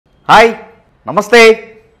Hi నమస్తే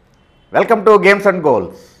welcome to games and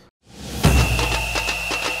goals.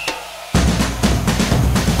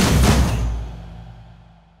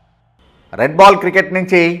 Red ball cricket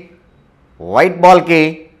నుంచి white బాల్కి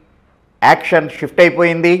action shift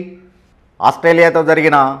అయిపోయింది. ఆస్ట్రేలియాతో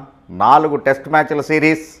జరిగిన 4 టెస్ట్ మ్యాచ్ల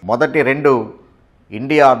సిరీస్ మొదటి 2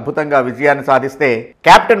 ఇండియా అద్భుతంగా విజయాన్ని సాధిస్తే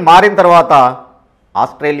కెప్టెన్ మారిన తర్వాత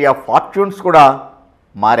ఆస్ట్రేలియా ఫార్చ్యూన్స్ కూడా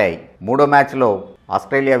మారాయి. 3వ మ్యాచ్లో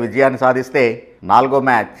ఆస్ట్రేలియా విజయాన్ని సాధిస్తే 4వ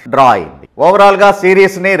మ్యాచ్ డ్రా అయింది. ఓవరాల్గా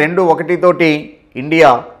సిరీస్ని 2-1 తోటి ఇండియా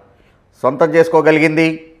సొంతం చేసుకోగలిగింది.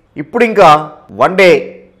 ఇప్పుడు ఇంకా వన్డే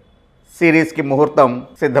సిరీస్కి ముహూర్తం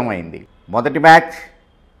సిద్ధమైంది. మొదటి మ్యాచ్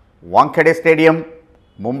వాంఖెడే స్టేడియం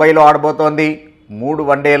ముంబైలో ఆడబోతోంది. 3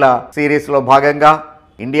 వన్డేల సిరీస్లో భాగంగా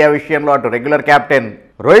ఇండియా విషయంలో అటు రెగ్యులర్ కెప్టెన్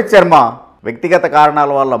రోహిత్ శర్మ వ్యక్తిగత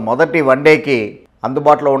కారణాల వల్ల మొదటి వన్డేకి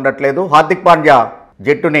అందుబాటులో ఉండట్లేదు. హార్దిక్ పాండ్యా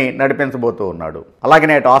జట్టుని నడిపించబోతూ ఉన్నాడు.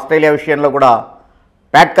 అలాగనే అటు ఆస్ట్రేలియా విషయంలో కూడా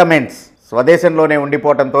ప్యాట్ కమిన్స్ స్వదేశంలోనే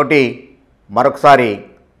ఉండిపోవడంతో మరొకసారి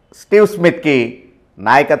స్టీవ్ స్మిత్కి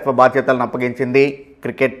నాయకత్వ బాధ్యతలను అప్పగించింది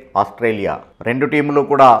క్రికెట్ ఆస్ట్రేలియా. 2 టీములు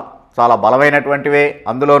కూడా చాలా బలమైనటువంటివే.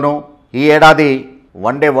 అందులోనూ ఈ ఏడాది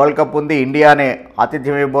వన్డే వరల్డ్ కప్ ఉంది. ఇండియానే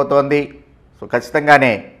ఆతిథ్యం ఇవ్వబోతోంది. సో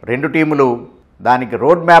ఖచ్చితంగానే 2 టీములు దానికి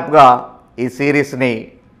రోడ్ మ్యాప్గా ఈ సిరీస్ని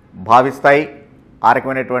భావిస్తాయి. ఆ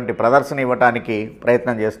రకమైనటువంటి ప్రదర్శన ఇవ్వడానికి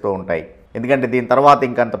ప్రయత్నం చేస్తూ ఉంటాయి. ఎందుకంటే దీని తర్వాత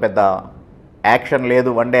ఇంకంత పెద్ద యాక్షన్ లేదు,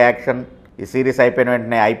 వన్డే యాక్షన్. ఈ సిరీస్ అయిపోయిన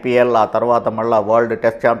వెంటనే ఐపీఎల్, ఆ తర్వాత మళ్ళీ వరల్డ్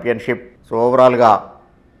టెస్ట్ ఛాంపియన్షిప్. సో ఓవరాల్గా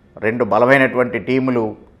 2 బలమైనటువంటి టీములు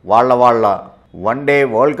వాళ్ళ వన్డే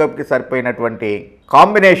వరల్డ్ కప్కి సరిపోయినటువంటి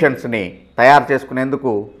కాంబినేషన్స్ని తయారు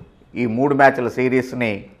చేసుకునేందుకు ఈ 3 మ్యాచ్ల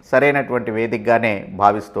సిరీస్ని సరైనటువంటి వేదికగానే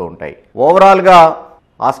భావిస్తూ ఉంటాయి. ఓవరాల్గా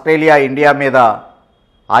ఆస్ట్రేలియా ఇండియా మీద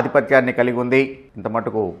ఆధిపత్యాన్ని కలిగి ఉంది. ఇంత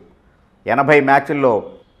మటుకు 80 మ్యాచ్ల్లో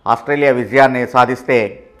ఆస్ట్రేలియా విజయాన్ని సాధిస్తే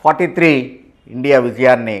 43 ఇండియా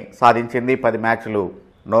విజయాన్ని సాధించింది. 10 మ్యాచ్లు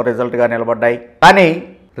నో రిజల్ట్గా నిలబడ్డాయి. కానీ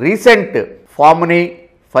రీసెంట్ ఫామ్ని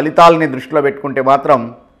ఫలితాలని దృష్టిలో పెట్టుకుంటే మాత్రం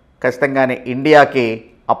ఖచ్చితంగానే ఇండియాకి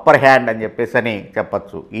అప్పర్ హ్యాండ్ అని చెప్పేసి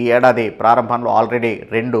చెప్పచ్చు. ఈ ఏడాది ప్రారంభంలో ఆల్రెడీ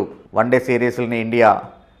 2 వన్డే సిరీస్ని ఇండియా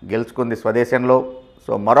గెలుచుకుంది స్వదేశంలో.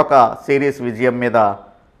 సో మరొక సిరీస్ విజయం మీద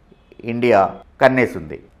ఇండియా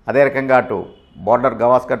కన్నేసింది. అదే రకంగా అటు border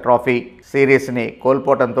Gavaskar trophy సిరీస్ని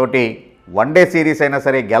కోల్పోవడంతో one day series అయినా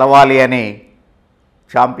సరే గెలవాలి అని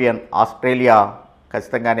ఛాంపియన్ ఆస్ట్రేలియా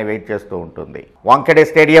ఖచ్చితంగానే వెయిట్ చేస్తూ ఉంటుంది. వాంఖెడే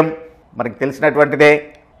స్టేడియం మనకి తెలిసినటువంటిదే.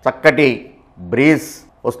 చక్కటి బ్రీజ్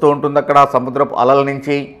వస్తూ ఉంటుంది అక్కడ సముద్రపు అలల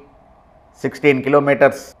నుంచి. 16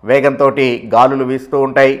 కిలోమీటర్స్ వేగంతో గాలులు వీస్తూ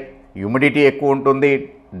ఉంటాయి. హ్యూమిడిటీ ఎక్కువ ఉంటుంది.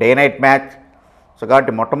 Day night match. సో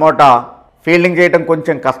కాబట్టి మొట్టమొదట ఫీల్డింగ్ చేయడం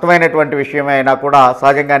కొంచెం కష్టమైనటువంటి విషయమే అయినా కూడా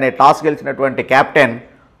సహజంగానే టాస్ గెలిచినటువంటి కెప్టెన్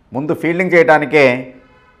ముందు ఫీల్డింగ్ చేయడానికే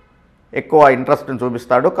ఎక్కువ ఇంట్రెస్ట్ని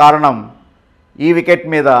చూపిస్తాడు. కారణం ఈ వికెట్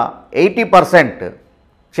మీద 80%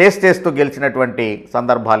 చేస్ చేస్తూ గెలిచినటువంటి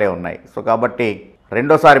సందర్భాలే ఉన్నాయి. సో కాబట్టి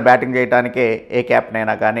రెండోసారి బ్యాటింగ్ చేయడానికే ఏ కెప్టెన్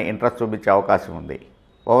అయినా కానీ ఇంట్రెస్ట్ చూపించే అవకాశం ఉంది.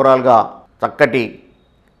 ఓవరాల్గా చక్కటి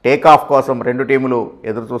టేక్ ఆఫ్ కోసం 2 టీములు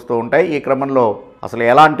ఎదురు చూస్తూ ఉంటాయి. ఈ క్రమంలో అసలు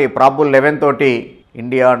ఎలాంటి ప్రాబుల్ 11 తోటి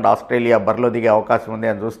ఇండియా అండ్ ఆస్ట్రేలియా బరిలో దిగే అవకాశం ఉంది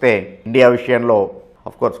అని చూస్తే ఇండియా విషయంలో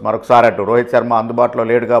అఫ్కోర్స్ మరొకసారి అటు రోహిత్ శర్మ అందుబాటులో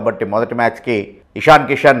లేడు కాబట్టి మొదటి మ్యాచ్కి Ishan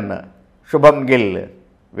Kishan, Shubham Gill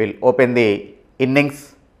will open the innings.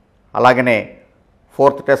 అలాగనే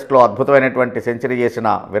 4th టెస్ట్లో అద్భుతమైనటువంటి సెంచరీ చేసిన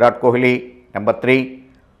Virat Kohli number 3,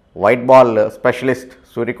 white ball specialist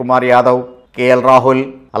Suryakumar Yadav, KL Rahul,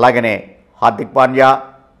 అలాగనే హార్దిక్ పాండ్యా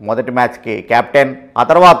మొదటి మ్యాచ్కి కెప్టెన్. ఆ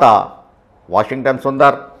తర్వాత వాషింగ్టన్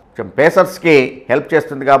సుందర్ పేసర్స్కి హెల్ప్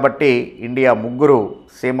చేస్తుంది కాబట్టి ఇండియా 3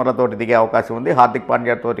 సీమర్లతోటి దిగే అవకాశం ఉంది. హార్దిక్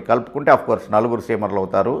పాండ్యాతోటి కలుపుకుంటే అఫ్కోర్స్ 4 సీమర్లు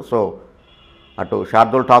అవుతారు. సో అటు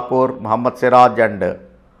శార్దుల్ ఠాకూర్, మహమ్మద్ సిరాజ్ అండ్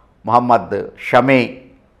మహమ్మద్ షమీ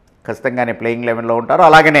ఖచ్చితంగానే ప్లేయింగ్ 11లో ఉంటారు.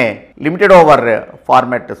 అలాగనే limited over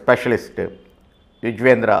format specialist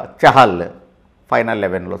Yuzvendra Chahal final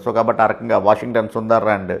 11లో. So కాబట్టి ఆ రకంగా Washington Sundar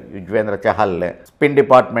and Yuzvendra Chahal spin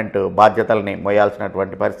department బాధ్యతల్ని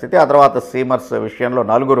మోయాల్సినటువంటి పరిస్థితి. ఆ తర్వాత సీమర్స్ విషయంలో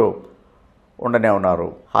 4 ఉండనే ఉన్నారు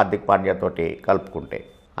హార్దిక్ పాండ్యాతోటి కలుపుకుంటే.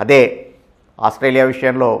 అదే ఆస్ట్రేలియా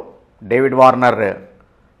విషయంలో డేవిడ్ వార్నర్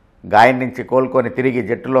గాయం నుంచి కోలుకొని తిరిగి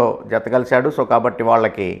జట్టులో జతగలిశాడు. సో కాబట్టి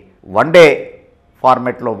వాళ్ళకి వన్డే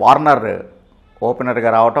ఫార్మెట్లో వార్నర్ ఓపెనర్గా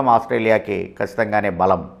రావటం ఆస్ట్రేలియాకి ఖచ్చితంగానే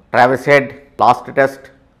బలం. Travis head last test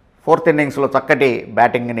 4th ఇన్నింగ్స్లో చక్కటి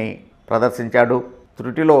బ్యాటింగ్ని ప్రదర్శించాడు.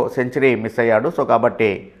 త్రుటిలో సెంచరీ మిస్ అయ్యాడు. సో కాబట్టి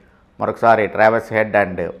మరొకసారి Travis head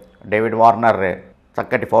and David Warner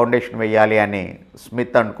చక్కటి ఫౌండేషన్ వేయాలి అని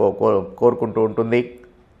స్మిత్ అండ్ కోరుకుంటూ ఉంటుంది.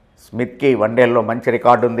 స్మిత్కి వన్డేల్లో మంచి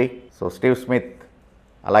రికార్డు ఉంది. సో స్టీవ్ స్మిత్,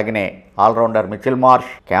 అలాగనే allrounder Mitchell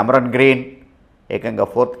Marsh, Cameron green, ఏకంగా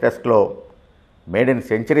 4th టెస్ట్లో మేడిన్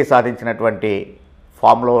సెంచరీ సాధించినటువంటి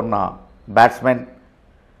ఫామ్లో ఉన్న బ్యాట్స్మెన్.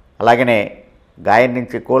 అలాగనే గాయం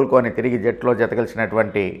నుంచి కోలుకొని తిరిగి జట్టులో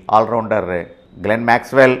జతకలిసినటువంటి ఆల్రౌండర్ గ్లెన్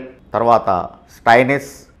మ్యాక్స్వెల్, తర్వాత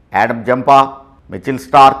Stoinis, Adam Zampa, Mitchell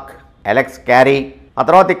Stark, Alex Carey. ఆ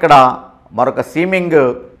తర్వాత ఇక్కడ మరొక సీమింగ్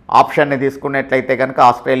ఆప్షన్ని తీసుకున్నట్లయితే కనుక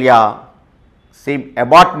ఆస్ట్రేలియా సీమ్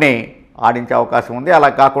ఎబాట్ని ఆడించే అవకాశం ఉంది. అలా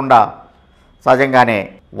కాకుండా సహజంగానే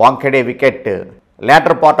వాంఖెడే wicket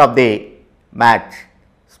later part of the match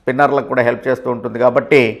స్పిన్నర్లకు కూడా హెల్ప్ చేస్తూ ఉంటుంది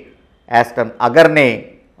కాబట్టి యాస్టన్ అగర్ని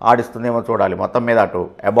ఆడిస్తుందేమో చూడాలి. మొత్తం మీద అటు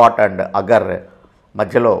ఎబాట్ అండ్ అగర్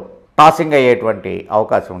మధ్యలో టాసింగ్ అయ్యేటువంటి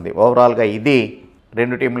అవకాశం ఉంది. ఓవరాల్గా ఇది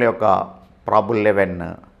రెండు టీంల యొక్క ప్రాబుల్ 11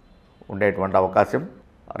 ఉండేటువంటి అవకాశం.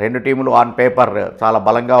 రెండు టీములు ఆన్ పేపర్ చాలా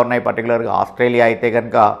బలంగా ఉన్నాయి. పర్టికులర్గా ఆస్ట్రేలియా అయితే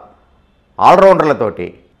కనుక ఆల్రౌండర్లతోటి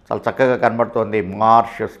చాలా చక్కగా కనబడుతోంది.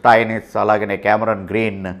 మార్ష్, స్టైనిస్, అలాగనే క్యామరన్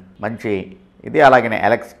గ్రీన్ మంచి ఇది, అలాగనే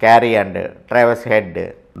Alex Carey and Travis head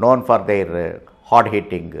known for their hard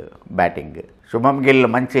hitting batting. శుభం గిల్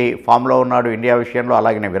మంచి ఫామ్లో ఉన్నాడు ఇండియా విషయంలో.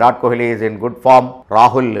 అలాగనే Virat Kohli is in good form.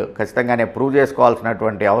 Rahul ఖచ్చితంగానే prove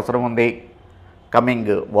చేసుకోవాల్సినటువంటి అవసరం ఉంది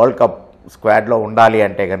కమింగ్ వరల్డ్ కప్ స్క్వాడ్లో ఉండాలి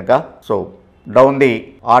అంటే కనుక. So down the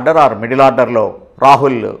order or middle ఆర్డర్లో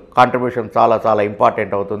రాహుల్ కాంట్రిబ్యూషన్ చాలా చాలా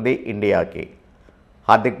ఇంపార్టెంట్ అవుతుంది ఇండియాకి.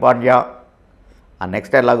 హార్దిక్ పాండ్యా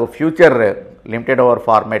నెక్స్ట్ ఎలాగో future limited over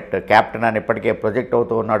format captain అని ఇప్పటికే ప్రొజెక్ట్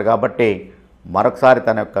అవుతూ ఉన్నాడు కాబట్టి మరొకసారి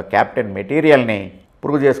తన యొక్క క్యాప్టెన్ మెటీరియల్ని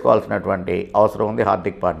ప్రూవ్ చేసుకోవాల్సినటువంటి అవసరం ఉంది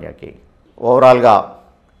హార్దిక్ పాండ్యాకి. ఓవరాల్గా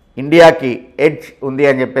ఇండియాకి ఎడ్జ్ ఉంది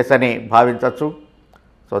అని చెప్పేసి భావించవచ్చు.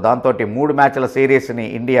 సో దాంతో 3 మ్యాచ్ల సిరీస్ని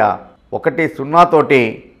ఇండియా 1-0 తోటి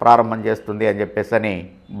ప్రారంభం చేస్తుంది అని చెప్పేసి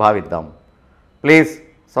భావిద్దాం. Please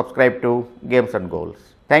subscribe to games and goals.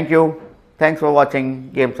 Thank you. Thanks for watching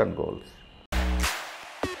games and goals.